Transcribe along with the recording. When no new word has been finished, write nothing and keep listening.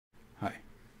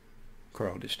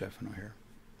Carl DiStefano here.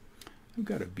 I've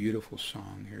got a beautiful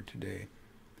song here today,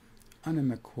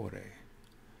 Anima, Cuore.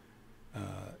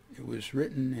 It was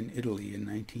written in Italy in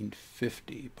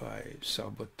 1950 by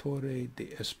Salvatore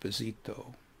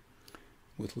D'esposito,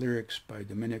 with lyrics by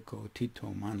Domenico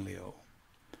Titomanlio.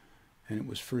 And it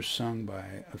was first sung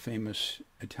by a famous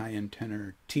Italian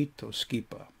tenor, Tito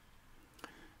Schipa.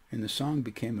 And the song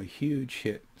became a huge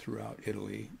hit throughout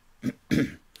Italy,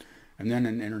 and then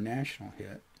an international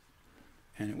hit.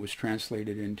 And it was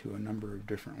translated into a number of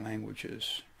different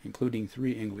languages, including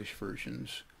 3 English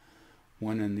versions,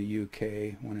 one in the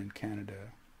UK, one in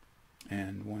Canada,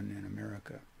 and one in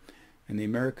America. And the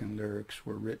American lyrics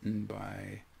were written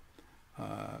by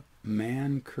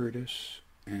Mann Curtis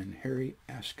and Harry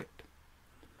Askt.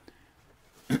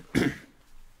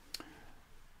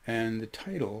 And the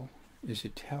title is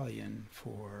Italian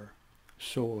for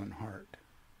soul and heart.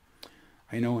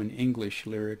 I know in English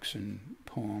lyrics and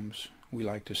poems we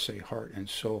like to say heart and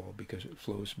soul because it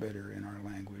flows better in our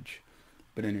language,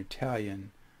 but in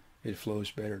Italian it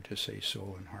flows better to say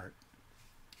soul and heart.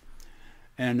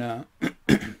 And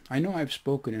I know I've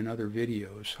spoken in other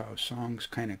videos how songs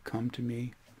kind of come to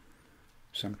me,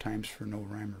 sometimes for no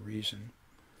rhyme or reason.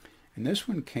 And this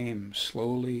one came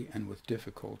slowly and with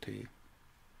difficulty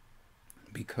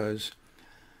because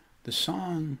the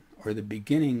song, or the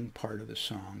beginning part of the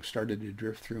song, started to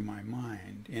drift through my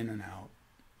mind in and out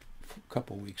a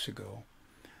couple weeks ago.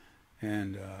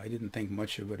 And I didn't think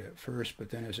much of it at first, but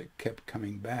then as it kept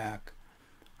coming back,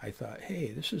 I thought,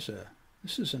 hey, this is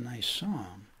a nice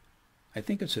song. I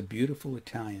think it's a beautiful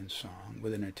Italian song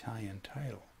with an Italian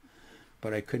title,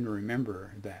 but I couldn't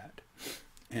remember that.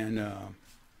 And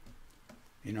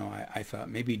you know, I thought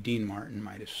maybe Dean Martin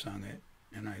might have sung it,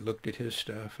 and I looked at his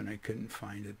stuff and I couldn't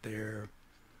find it there.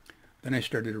 Then I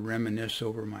started to reminisce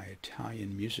over my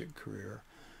Italian music career,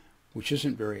 which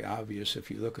isn't very obvious. If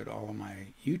you look at all of my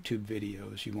YouTube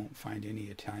videos, you won't find any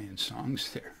Italian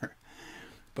songs there.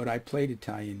 But I played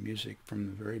Italian music from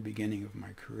the very beginning of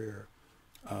my career.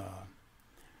 You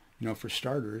know, for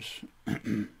starters,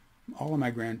 all of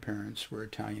my grandparents were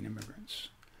Italian immigrants,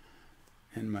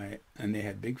 and they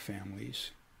had big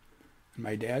families. And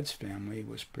my dad's family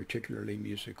was particularly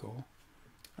musical.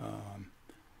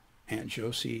 Aunt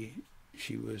Josie,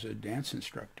 she was a dance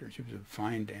instructor. She was a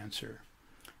fine dancer.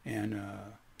 And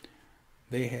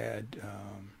they had,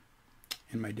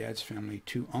 in my dad's family,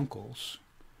 2 uncles,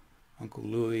 Uncle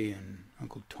Louis and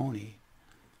Uncle Tony,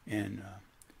 and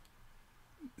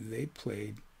they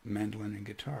played mandolin and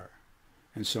guitar.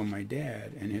 And so my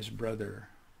dad and his brother,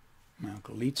 my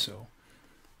Uncle Lizzo,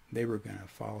 they were going to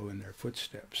follow in their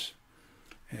footsteps.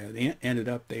 They ended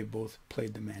up, they both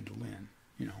played the mandolin,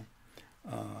 you know.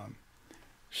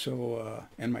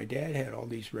 And my dad had all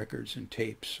these records and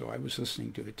tapes, so I was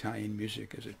listening to Italian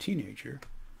music as a teenager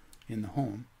in the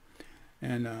home.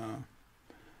 And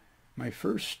my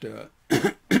first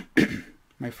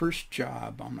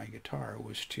job on my guitar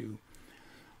was to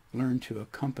learn to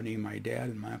accompany my dad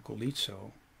and my Uncle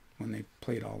Lizzo when they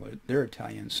played all their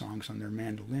Italian songs on their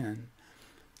mandolin.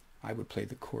 I would play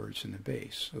the chords and the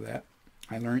bass, so that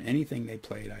I learned anything they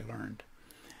played, I learned.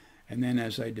 And then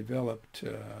as I developed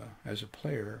as a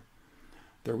player,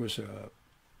 there was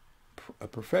a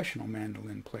professional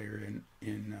mandolin player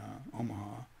in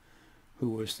Omaha who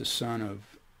was the son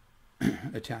of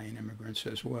Italian immigrants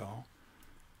as well,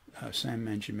 Sam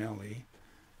Mangiamelli,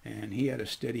 and he had a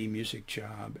steady music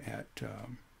job at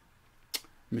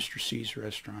Mr. C's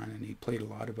restaurant, and he played a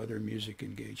lot of other music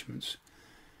engagements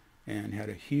and had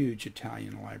a huge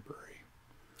Italian library.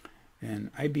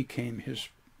 And I became his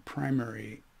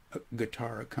primary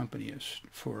guitar accompanist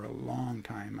for a long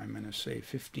time. I'm going to say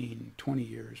 15, 20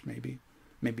 years, maybe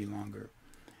longer.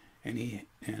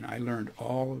 And I learned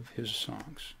all of his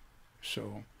songs.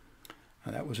 So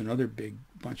that was another big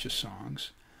bunch of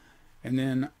songs. And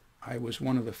then I was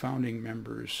one of the founding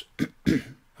members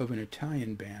of an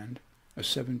Italian band, a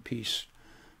 7-piece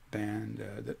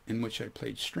band in which I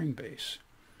played string bass.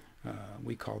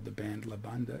 We called the band La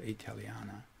Banda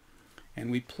Italiana. And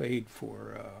we played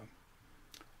for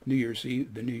New Year's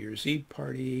Eve, the New Year's Eve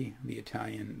party, the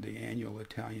annual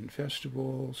Italian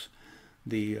festivals,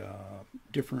 the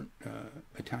different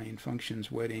Italian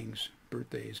functions, weddings,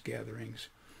 birthdays, gatherings.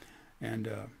 And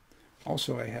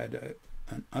also I had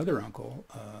another uncle,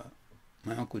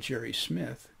 my Uncle Jerry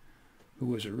Smith, who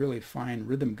was a really fine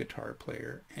rhythm guitar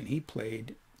player, and he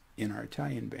played in our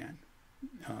Italian band.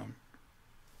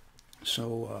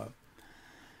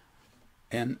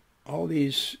 And all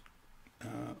this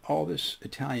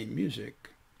Italian music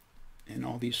in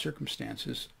all these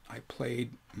circumstances, I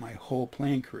played my whole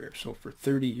playing career. So for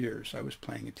 30 years I was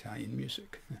playing Italian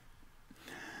music.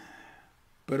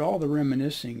 But all the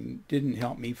reminiscing didn't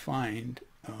help me find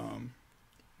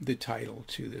the title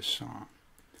to this song.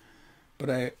 But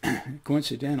I,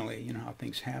 coincidentally, you know how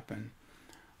things happen,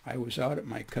 I was out at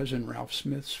my cousin Ralph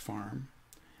Smith's farm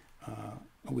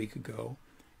a week ago,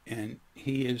 and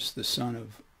he is the son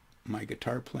of my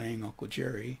guitar-playing Uncle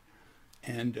Jerry,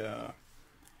 and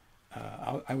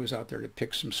I was out there to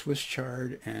pick some Swiss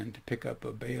chard and to pick up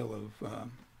a bale of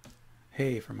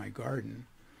hay for my garden,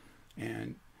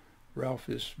 and Ralph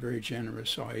is very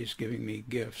generous, always giving me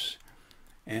gifts,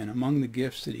 and among the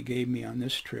gifts that he gave me on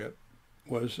this trip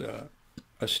was a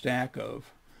stack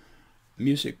of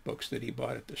music books that he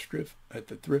bought at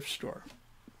the thrift store.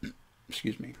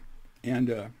 Excuse me.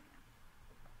 And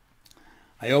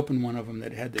I opened one of them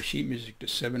that had the sheet music to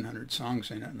 700 songs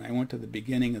in it, and I went to the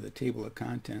beginning of the table of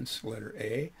contents, letter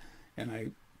A, and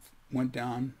I went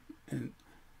down, and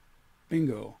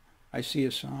bingo, I see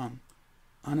a song,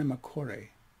 Anima,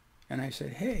 Cuore, and I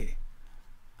said, hey,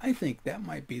 I think that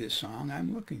might be the song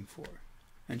I'm looking for.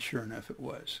 And sure enough, it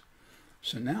was.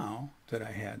 So now that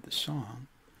I had the song,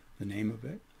 the name of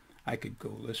it, I could go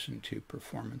listen to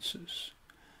performances.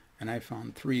 And I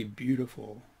found 3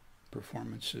 beautiful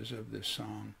performances of this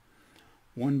song.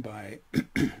 One by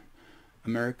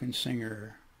American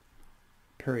singer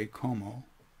Perry Como,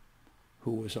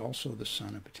 who was also the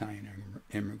son of Italian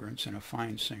immigrants and a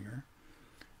fine singer,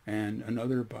 and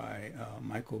another by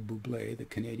Michael Bublé, the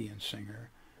Canadian singer,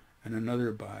 and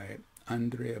another by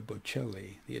Andrea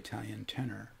Bocelli, the Italian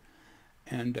tenor.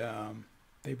 And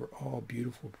they were all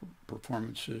beautiful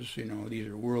performances. You know, these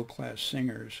are world-class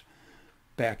singers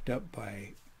backed up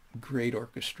by great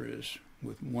orchestras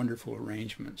with wonderful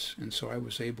arrangements. And so I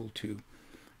was able to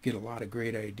get a lot of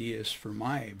great ideas for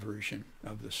my version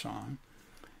of the song.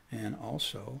 And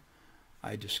also,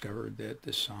 I discovered that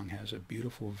this song has a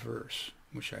beautiful verse,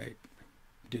 which I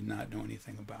did not know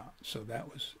anything about. So that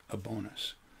was a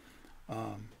bonus.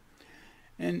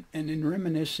 And in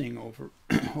reminiscing over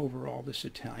all this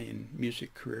Italian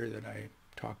music career that I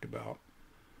talked about,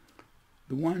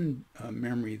 the one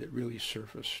memory that really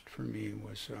surfaced for me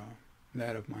was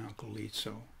that of my Uncle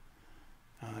Lizzo.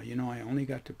 You know, I only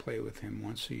got to play with him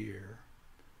once a year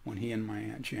when he and my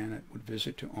Aunt Janet would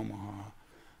visit to Omaha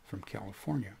from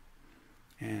California.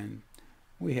 And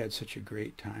we had such a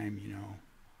great time, you know.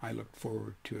 I looked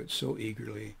forward to it so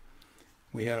eagerly.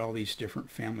 We had all these different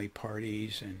family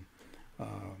parties, and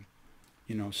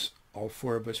you know, all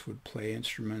 4 of us would play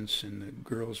instruments, and the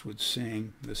girls would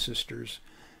sing, the sisters,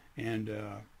 and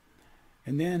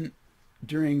then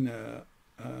during the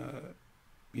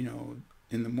you know,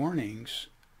 in the mornings,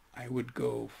 I would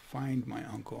go find my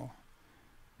uncle.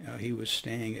 He was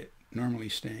normally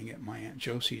staying at my Aunt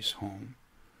Josie's home.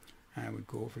 I would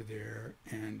go over there,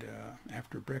 and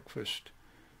after breakfast,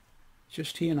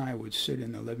 just he and I would sit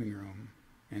in the living room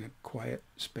in a quiet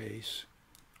space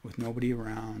with nobody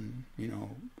around, you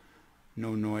know,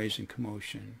 no noise and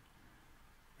commotion.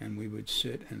 And we would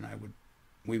sit, and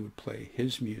we would play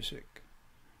his music.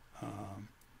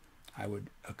 I would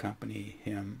accompany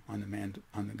him on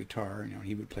the guitar, you know, and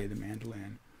he would play the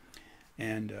mandolin.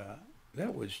 And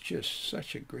that was just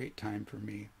such a great time for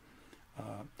me.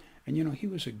 And you know, he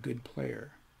was a good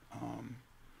player.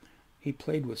 He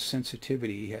played with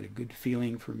sensitivity. He had a good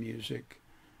feeling for music,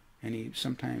 and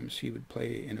sometimes he would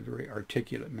play in a very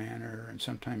articulate manner, and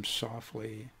sometimes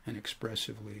softly and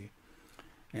expressively.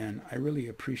 And I really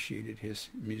appreciated his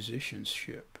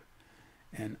musicianship.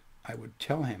 And I would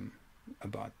tell him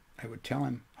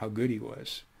how good he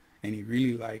was, and he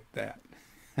really liked that.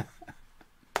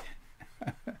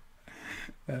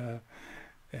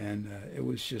 It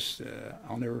was just,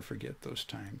 I'll never forget those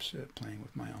times playing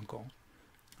with my uncle.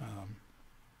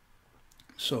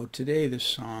 So today this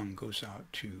song goes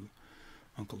out to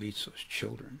Uncle Lizzo's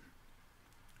children,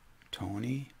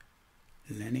 Tony,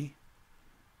 Lenny,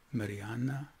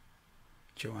 Mariana,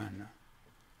 Joanna.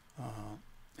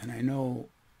 And I know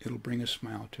it'll bring a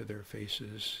smile to their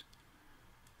faces,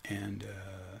 and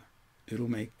it'll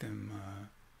make them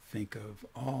think of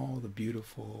all the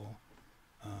beautiful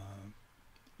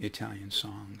Italian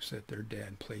songs that their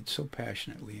dad played so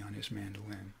passionately on his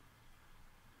mandolin.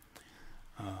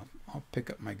 I'll pick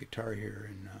up my guitar here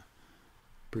and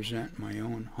present my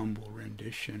own humble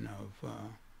rendition of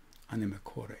Anima,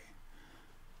 Cuore.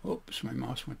 Oops, my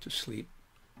mouse went to sleep.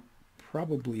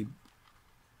 Probably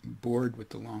bored with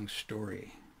the long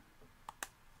story.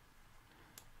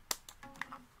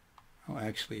 Oh,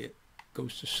 actually, it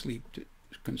goes to sleep to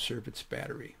conserve its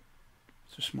battery.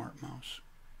 It's a smart mouse.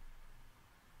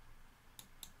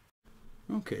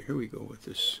 Okay, here we go with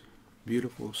this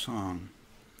beautiful song,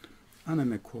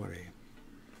 Anima, Cuore.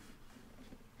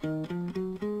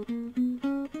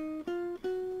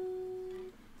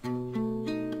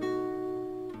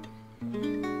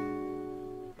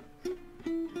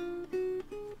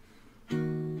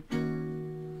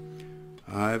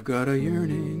 I've got a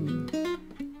yearning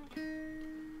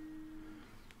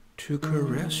to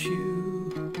caress you.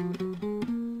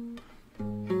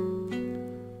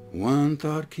 One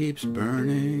thought keeps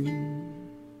burning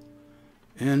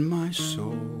in my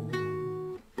soul.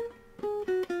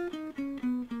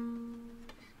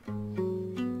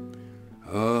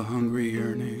 A hungry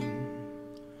yearning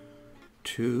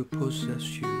to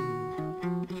possess you.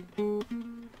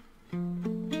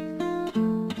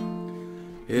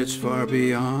 It's far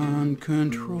beyond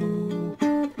control.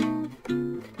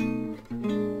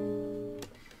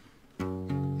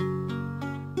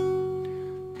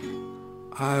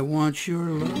 I want your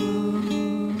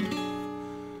love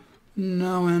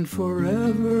now and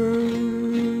forever.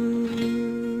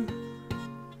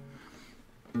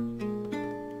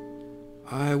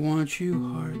 I want you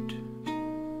heart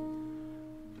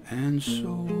and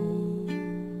soul.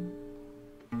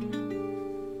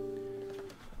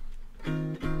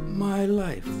 My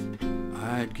life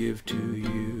I'd give to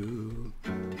you,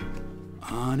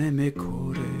 Anima,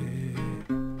 Cuore.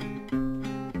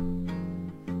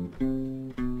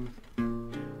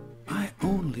 I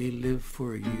only live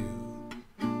for you,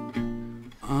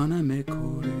 Anima,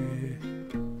 Cuore.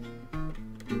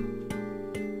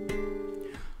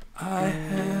 I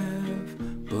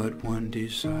have but one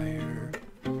desire,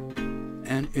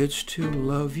 and it's to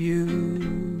love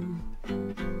you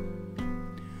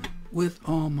with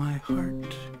all my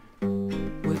heart,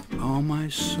 with all my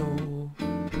soul,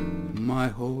 my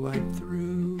whole life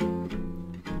through.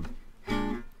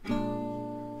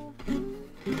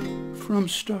 From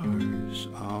stars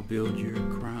I'll build your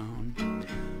crown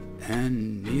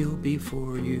and kneel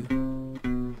before you.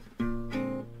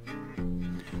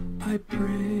 I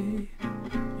pray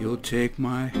you'll take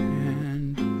my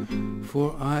hand,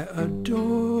 for I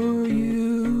adore you.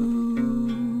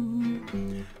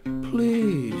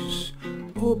 Please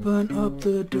open up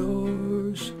the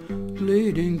doors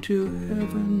leading to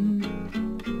heaven,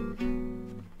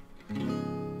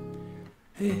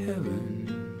 a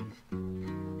heaven,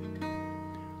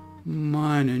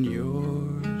 mine and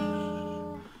yours,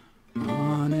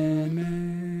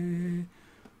 Anima,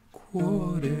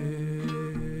 Cuore.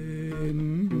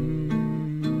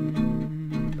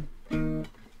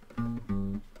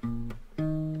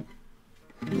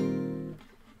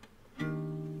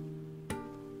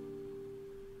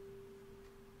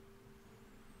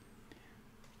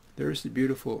 There's the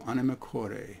beautiful Anima,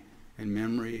 Cuore in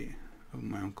memory of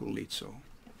my Uncle Lizzo.